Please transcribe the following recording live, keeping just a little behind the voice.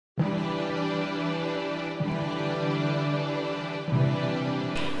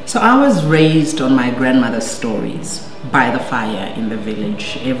So I was raised on my grandmother's stories by the fire in the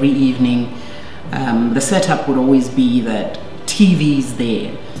village. Every evening, the setup would always be that TV's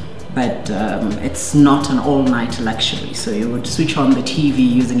there, but it's not an all-night luxury. So you would switch on the TV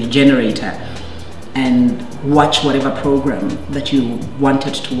using a generator and watch whatever program that you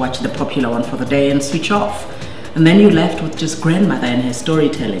wanted to watch, the popular one for the day, and switch off. And then you left with just grandmother and her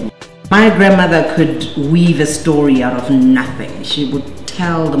storytelling. My grandmother could weave a story out of nothing. She would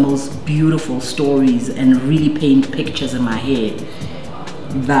tell the most beautiful stories and really paint pictures in my head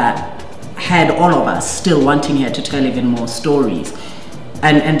that had all of us still wanting her to tell even more stories.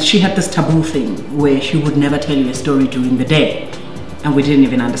 And she had this taboo thing where she would never tell you a story during the day, and we didn't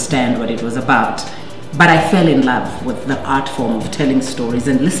even understand what it was about. But I fell in love with the art form of telling stories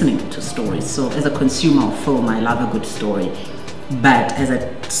and listening to stories. So as a consumer of film, I love a good story. But as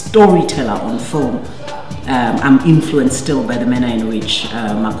a storyteller on film, I'm influenced still by the manner in which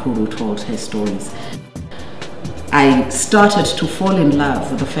Makuru told her stories. I started to fall in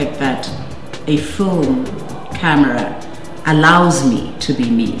love with the fact that a film camera allows me to be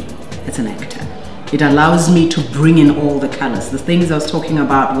me as an actor. It allows me to bring in all the colors. The things I was talking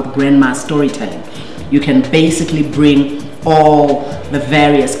about with grandma storytelling. You can basically bring all the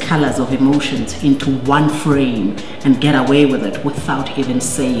various colors of emotions into one frame and get away with it without even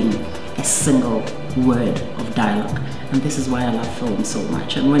saying a single word of dialogue. And this is why I love film so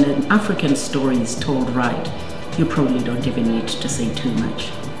much. And when an African story is told right, you probably don't even need to say too much.